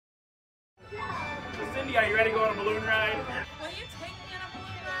Cindy, are you ready to go on a balloon ride? Will you take me on a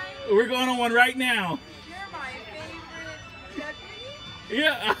balloon ride? We're going on one right now. You're my favorite deputy.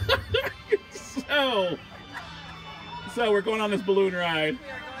 Yeah. So we're going on this balloon ride. We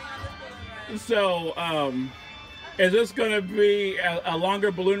are going on this balloon ride. So, is this going to be a longer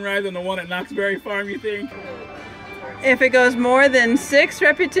balloon ride than the one at Knoxbury Farm, you think? If it goes more than 6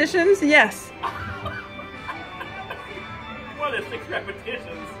 repetitions, yes. More than 6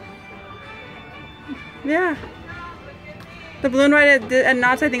 repetitions. Yeah. The balloon ride at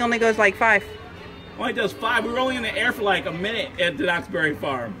Knott's, I think, only goes like 5. Only does 5. We were only in the air for like a minute at the Knoxbury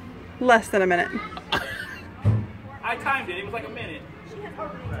Farm. Less than a minute. I timed it. It was like a minute.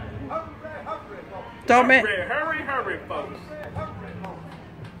 Don't Hurry, folks.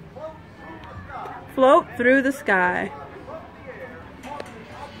 float through the sky.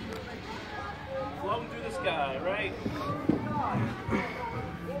 Floating through the sky, right?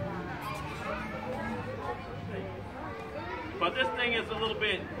 But this thing is a little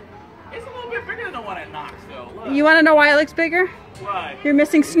bit bigger than the one at Knoxville. Look. You want to know why it looks bigger? Why? You're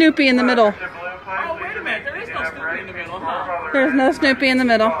missing Snoopy in the middle. Oh, wait a minute. There is no Snoopy in the middle, huh? There's no Snoopy in the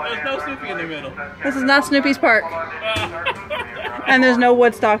middle. There's no Snoopy in the middle. This is not Snoopy's park. And there's no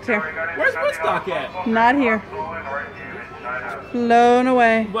Woodstocks here. Where's Woodstock at? Not here. Blown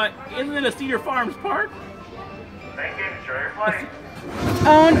away. But isn't it a Cedar Farms park?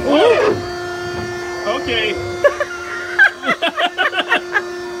 Own. Okay.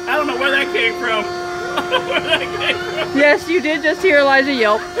 I don't know where that came from. Yes, you did just hear Elijah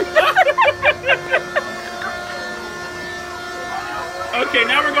yelp. Okay,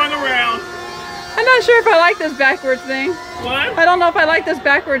 now we're going around. I'm not sure if I like this backwards thing. What? I don't know if I like this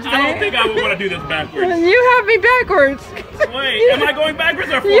backwards thing. I don't think I would want to do this backwards. You have me backwards. Wait, am I going backwards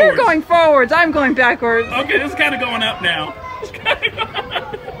or forwards? You're going forwards. I'm going backwards. Okay, this is kind of going up now.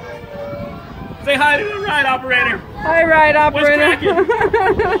 Say hi to the ride operator. Hi, ride operator. What's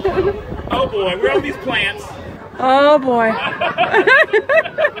cracking? Oh boy, where are these plants? Oh boy.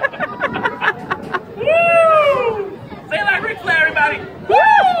 Woo! Say like Ric Flair, everybody. Woo!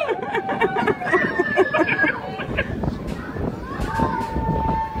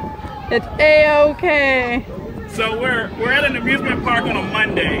 It's A-okay. So we're at an amusement park on a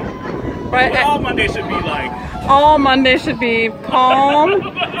Monday. Right. What all Mondays should be like. All Mondays should be calm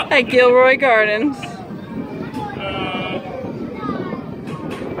at Gilroy Gardens.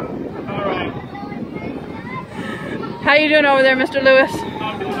 All right. How you doing over there, Mr. Lewis?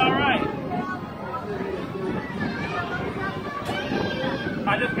 I'm doing all right.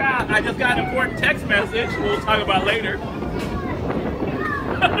 I just got an important text message. We'll talk about later.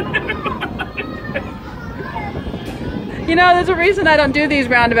 You know, there's a reason I don't do these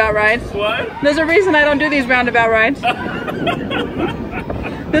roundabout rides. What? There's a reason I don't do these roundabout rides.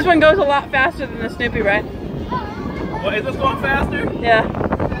 This one goes a lot faster than the Snoopy ride. Well, is this going faster? Yeah.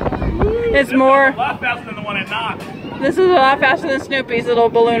 It's This more. goes a lot faster than the one at Knox. This is a lot faster than Snoopy's little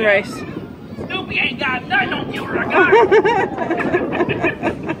balloon race. Snoopy ain't got nothing on you, I got it.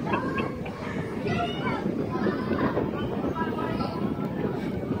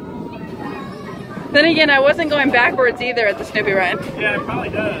 Then again, I wasn't going backwards either at the Snoopy ride. Yeah, it probably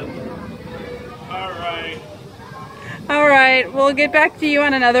does. All right. All right, we'll get back to you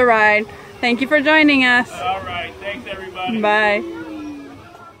on another ride. Thank you for joining us. All right. Thanks, everybody. Bye.